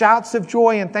 With shouts of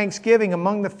joy and thanksgiving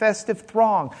among the festive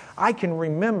throng, I can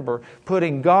remember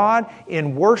putting God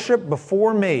in worship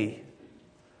before me.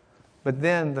 But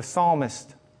then the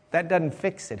psalmist, that doesn't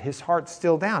fix it. His heart's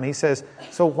still down. He says,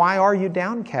 so why are you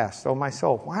downcast, O my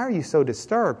soul? Why are you so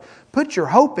disturbed? Put your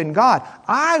hope in God.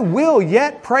 I will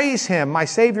yet praise Him, my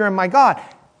Savior and my God.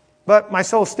 But my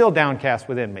soul's still downcast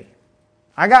within me.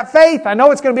 I got faith. I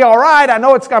know it's going to be all right. I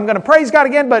know I'm going to praise God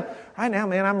again. But right now,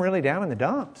 man, I'm really down in the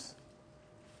dumps.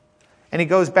 And he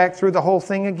goes back through the whole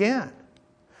thing again.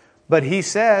 But he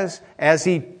says, as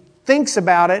he thinks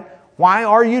about it, why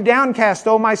are you downcast,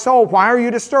 O my soul? Why are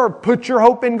you disturbed? Put your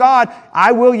hope in God.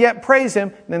 I will yet praise Him.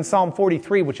 And then Psalm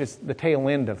 43, which is the tail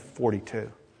end of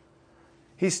 42.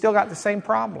 He's still got the same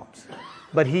problems.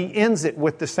 But he ends it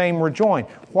with the same rejoin.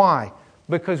 Why?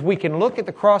 Because we can look at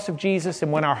the cross of Jesus,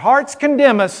 and when our hearts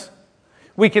condemn us,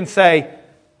 we can say,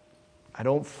 I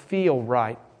don't feel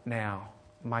right now,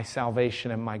 my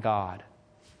salvation and my God.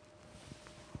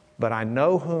 But I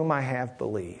know whom I have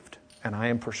believed, and I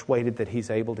am persuaded that He's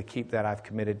able to keep that I've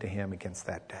committed to Him against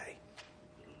that day.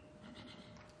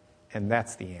 And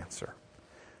that's the answer.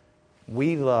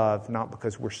 We love not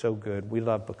because we're so good. We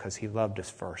love because He loved us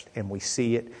first, and we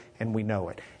see it and we know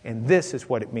it. And this is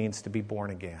what it means to be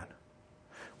born again.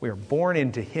 We are born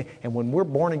into Him, and when we're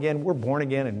born again,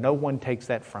 and no one takes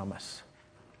that from us.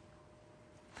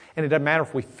 And it doesn't matter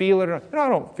if we feel it or not. I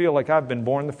don't feel like I've been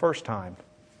born the first time.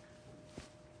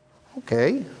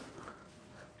 Okay.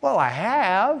 Well, I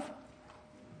have.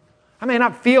 I may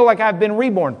not feel like I've been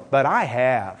reborn, but I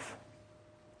have.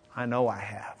 I know I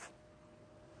have.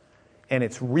 And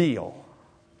it's real.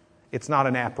 It's not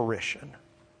an apparition.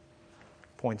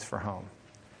 Points for home.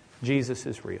 Jesus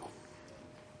is real.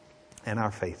 And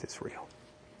our faith is real.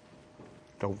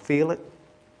 Don't feel it.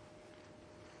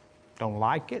 Don't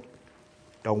like it.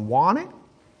 Don't want it.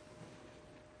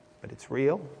 But it's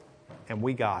real. And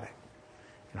we got it.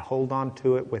 And hold on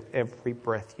to it with every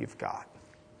breath you've got.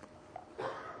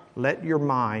 Let your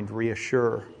mind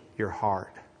reassure your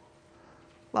heart.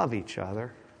 Love each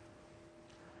other.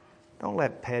 Don't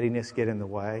let pettiness get in the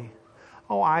way.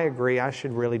 Oh, I agree. I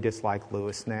should really dislike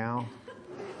Lewis now.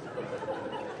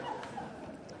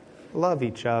 Love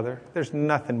each other. There's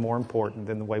nothing more important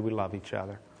than the way we love each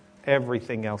other.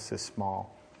 Everything else is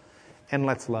small. And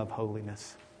let's love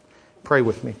holiness. Pray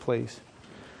with me, please.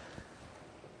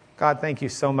 God, thank you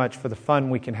so much for the fun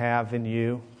we can have in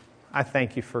you. I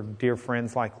thank you for dear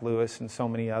friends like Lewis and so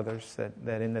many others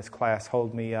that in this class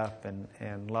hold me up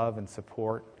and love and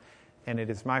support. And it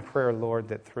is my prayer, Lord,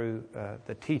 that through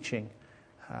the teaching,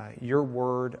 your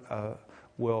word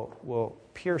will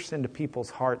pierce into people's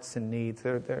hearts and needs.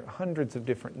 There are hundreds of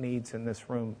different needs in this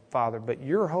room, Father, but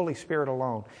your Holy Spirit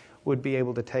alone would be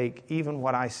able to take even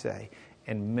what I say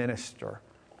and minister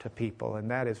to people. And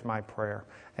that is my prayer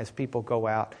as people go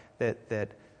out,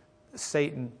 that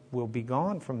Satan will be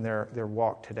gone from their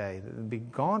walk today, that will be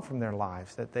gone from their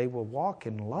lives, that they will walk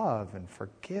in love and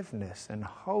forgiveness and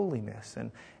holiness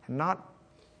and not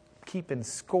keeping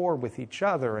score with each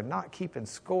other and not keeping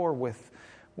score with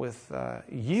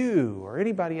you or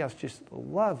anybody else, just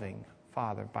loving,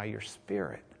 Father, by your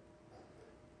Spirit.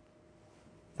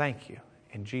 Thank you.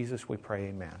 In Jesus we pray,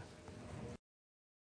 amen.